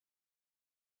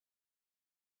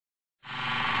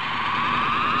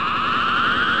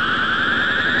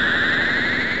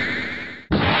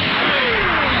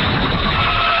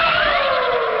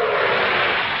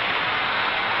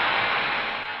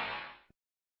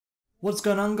What's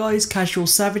going on guys,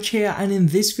 CasualSavage here, and in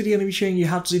this video I'm going to be showing you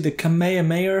how to do the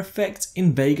Kamehameha effect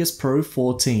in Vegas Pro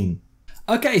 14.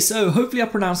 Okay, so hopefully I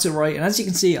pronounced it right, and as you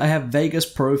can see I have Vegas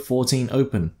Pro 14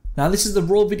 open. Now this is the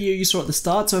raw video you saw at the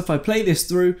start, so if I play this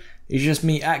through, it's just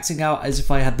me acting out as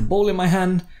if I had the ball in my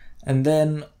hand, and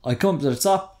then I come up to the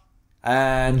top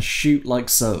and shoot like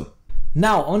so.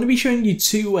 Now, I'm going to be showing you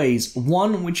two ways,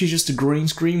 one which is just a green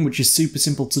screen, which is super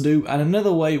simple to do, and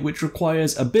another way which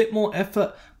requires a bit more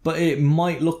effort, but it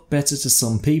might look better to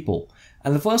some people.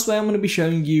 And the first way I'm going to be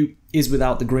showing you is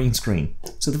without the green screen.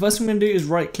 So the first thing I'm going to do is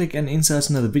right click and insert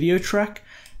another video track,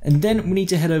 and then we need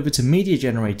to head over to media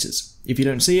generators. If you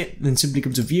don't see it, then simply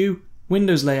come to view,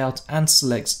 Windows layout, and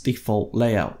select default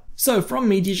layout. So from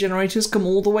media generators, come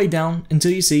all the way down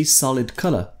until you see solid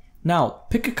color. Now,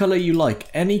 pick a color you like,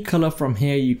 any color from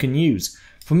here you can use.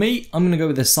 For me, I'm going to go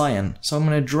with the cyan, so I'm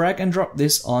going to drag and drop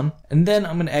this on, and then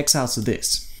I'm going to X out of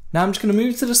this. Now I'm just going to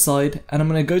move to the side, and I'm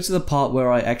going to go to the part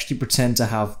where I actually pretend to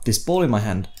have this ball in my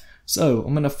hand. So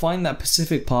I'm going to find that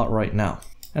specific part right now,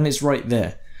 and it's right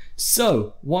there.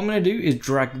 So what I'm going to do is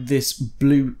drag this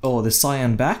blue, or the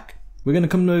cyan back. We're going to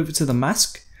come over to the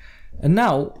mask, and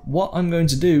now what I'm going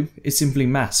to do is simply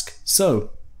mask.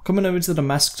 So coming over to the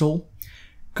mask tool,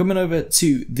 coming over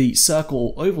to the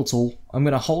circle or oval tool, I'm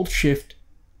going to hold shift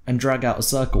and drag out a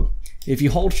circle. If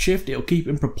you hold shift, it'll keep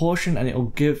in proportion and it'll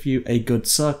give you a good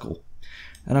circle.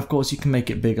 And of course you can make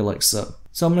it bigger like so.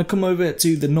 So I'm going to come over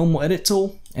to the normal edit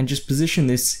tool and just position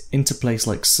this into place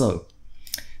like so.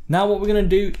 Now what we're going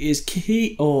to do is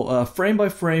frame by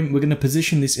frame, we're going to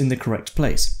position this in the correct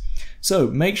place. So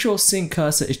make sure sync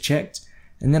cursor is checked,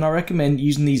 and then I recommend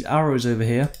using these arrows over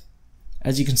here.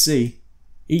 As you can see,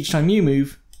 each time you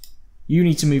move, you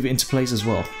need to move it into place as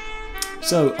well.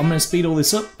 So I'm going to speed all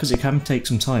this up because it can take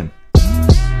some time.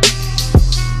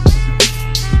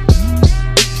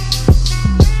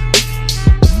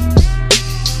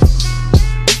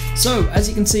 So as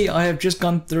you can see, I have just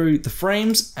gone through the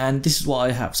frames and this is what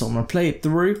I have. So I'm going to play it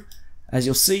through. As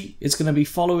you'll see, it's going to be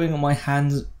following my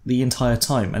hands the entire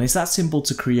time, and it's that simple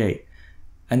to create,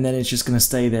 and then it's just going to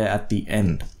stay there at the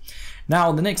end.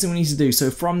 Now the next thing we need to do,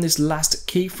 so from this last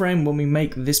keyframe, when we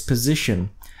make this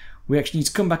position, we actually need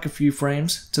to come back a few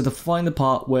frames to find the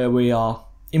part where we are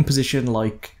in position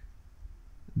like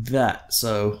that.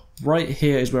 So right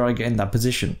here is where I get in that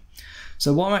position.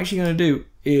 So what I'm actually going to do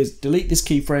is delete this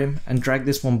keyframe and drag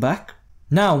this one back.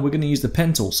 Now we're going to use the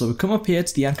pen tool. So we come up here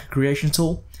to the anchor creation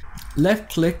tool,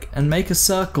 left click and make a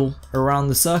circle around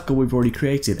the circle we've already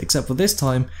created, except for this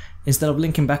time, instead of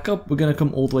linking back up, we're going to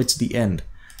come all the way to the end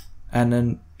and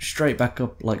then straight back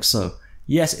up like so.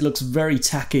 Yes, it looks very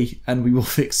tacky and we will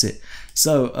fix it.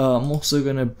 So I'm also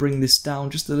going to bring this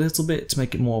down just a little bit to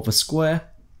make it more of a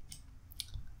square.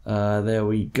 There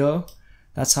we go.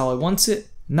 That's how I want it.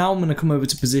 Now I'm going to come over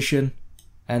to position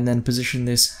and then position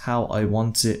this how I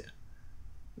want it,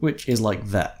 which is like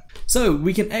that. So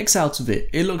we can X out of it.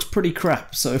 It looks pretty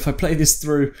crap. So if I play this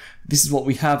through, this is what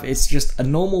we have. It's just a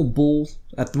normal ball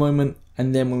at the moment,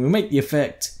 and then when we make the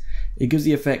effect, it gives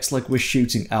the effects like we're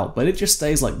shooting out, but it just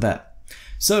stays like that.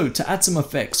 So to add some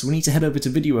effects, we need to head over to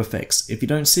video effects. If you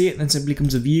don't see it, then simply come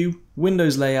to view,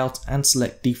 Windows layout, and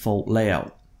select default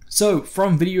layout. So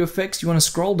from video effects, you want to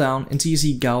scroll down until you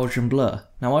see gouge and blur.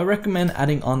 Now I recommend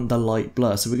adding on the light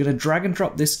blur. So we're going to drag and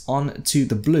drop this onto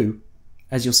the blue.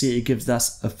 As you'll see, it gives that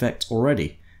effect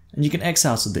already. And you can X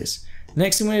out of this. The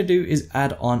next thing we're going to do is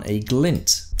add on a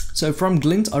glint. So from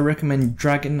glint, I recommend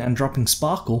dragging and dropping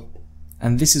sparkle.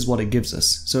 And this is what it gives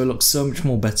us. So it looks so much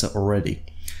more better already.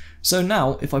 So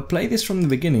now, if I play this from the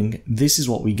beginning, this is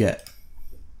what we get.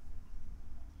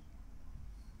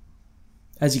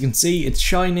 As you can see, it's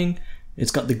shining,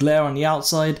 it's got the glare on the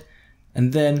outside,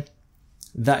 and then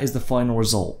that is the final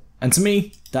result. And to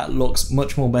me, that looks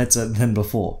much more better than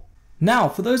before. Now,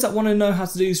 for those that want to know how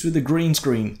to do this with the green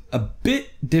screen, a bit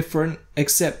different,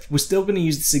 except we're still going to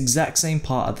use this exact same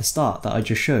part at the start that I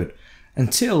just showed,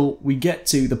 until we get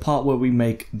to the part where we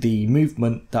make the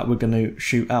movement that we're going to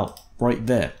shoot out, right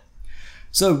there.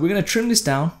 So we're going to trim this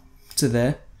down to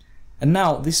there, and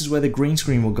now this is where the green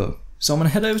screen will go. So I'm going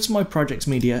to head over to my projects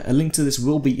media, a link to this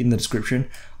will be in the description.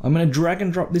 I'm going to drag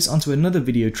and drop this onto another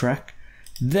video track,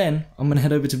 then I'm going to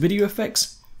head over to video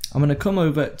effects, I'm going to come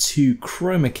over to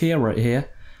Chroma Keyer right here,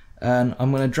 and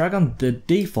I'm going to drag on the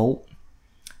default,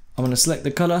 I'm going to select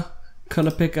the color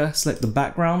picker, select the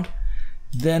background,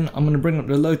 then I'm going to bring up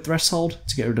the low threshold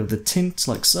to get rid of the tints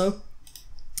like so,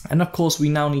 and of course we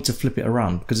now need to flip it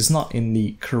around because it's not in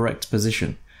the correct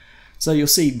position. So you'll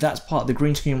see that's part of the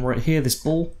green screen right here, this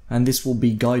ball, and this will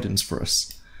be guidance for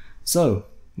us. So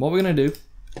what we're going to do,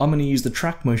 I'm going to use the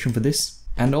track motion for this,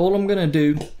 And all I'm going to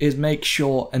do is make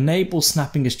sure enable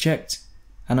snapping is checked,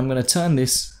 and I'm going to turn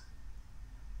this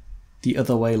the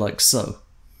other way like so.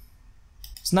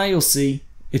 So now you'll see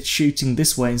it's shooting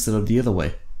this way instead of the other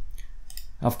way.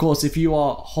 Of course, if you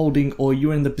are holding or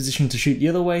you're in the position to shoot the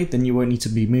other way, then you won't need to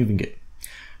be moving it.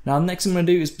 Now next thing I'm going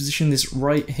to do is position this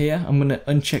right here. I'm going to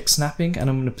uncheck snapping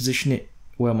and I'm going to position it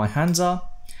where my hands are.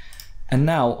 And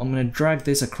now I'm going to drag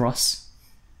this across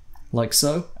like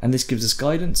so, and this gives us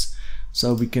guidance.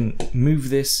 So we can move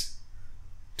this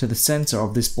to the center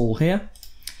of this ball here,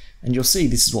 and you'll see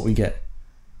this is what we get.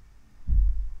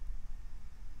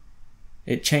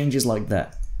 It changes like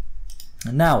that.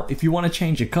 And now if you want to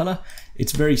change the color,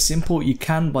 it's very simple. You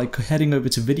can by heading over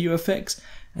to video effects,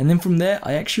 and then from there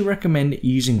I actually recommend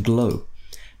using glow.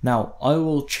 Now I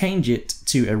will change it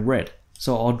to a red,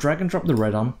 so I'll drag and drop the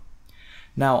red on.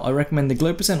 Now I recommend the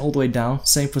glow percent all the way down,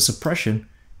 same for suppression,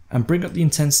 and bring up the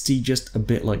intensity just a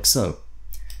bit like so.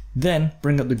 Then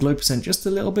bring up the glow percent just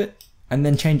a little bit, and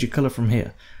then change your color from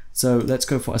here. So let's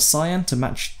go for a cyan to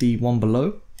match the one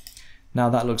below. Now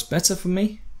that looks better for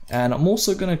me, and I'm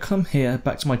also going to come here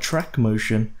back to my track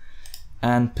motion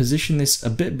and position this a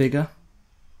bit bigger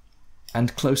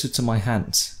and closer to my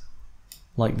hands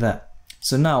like that.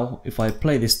 So now if I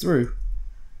play this through,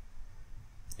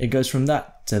 it goes from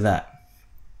that to that,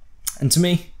 and to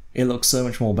me it looks so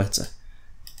much more better.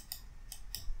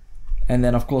 And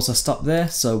then of course I stop there,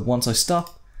 so once I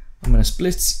stop I'm going to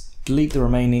split, delete the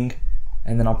remaining,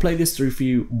 and then I'll play this through for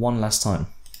you one last time.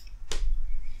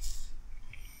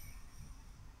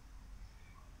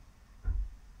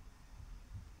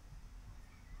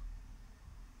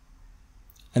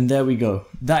 And there we go.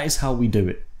 That is how we do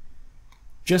it.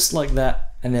 Just like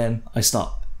that, and then I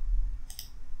stop.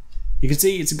 You can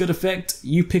see it's a good effect.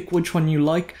 You pick which one you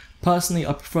like. Personally,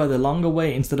 I prefer the longer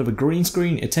way instead of a green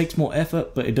screen. It takes more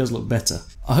effort, but it does look better.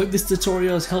 I hope this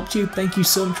tutorial has helped you. Thank you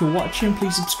so much for watching.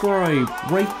 Please subscribe,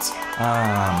 rate,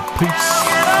 and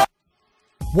peace.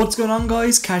 What's going on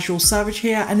guys, CasualSavage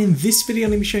here, and in this video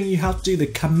I'm going to be showing you how to do the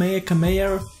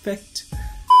Kamehameha effect.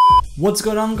 What's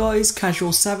going on guys,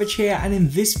 CasualSavage here, and in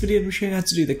this video I'm going to be showing you how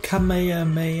to do the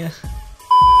Kamehameha.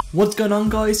 What's going on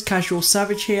guys,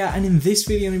 CasualSavage here, and in this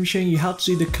video I'm going to be showing you how to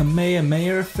do the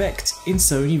Kamehameha effect in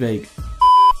Sony Vegas.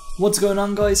 What's going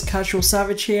on guys,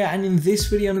 CasualSavage here, and in this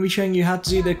video I'm going to be showing you how to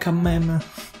do the Kamehameha.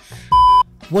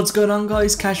 What's going on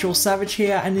guys, CasualSavage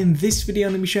here, and in this video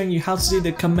I'm going to be showing you how to do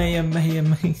the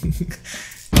Kamehameha.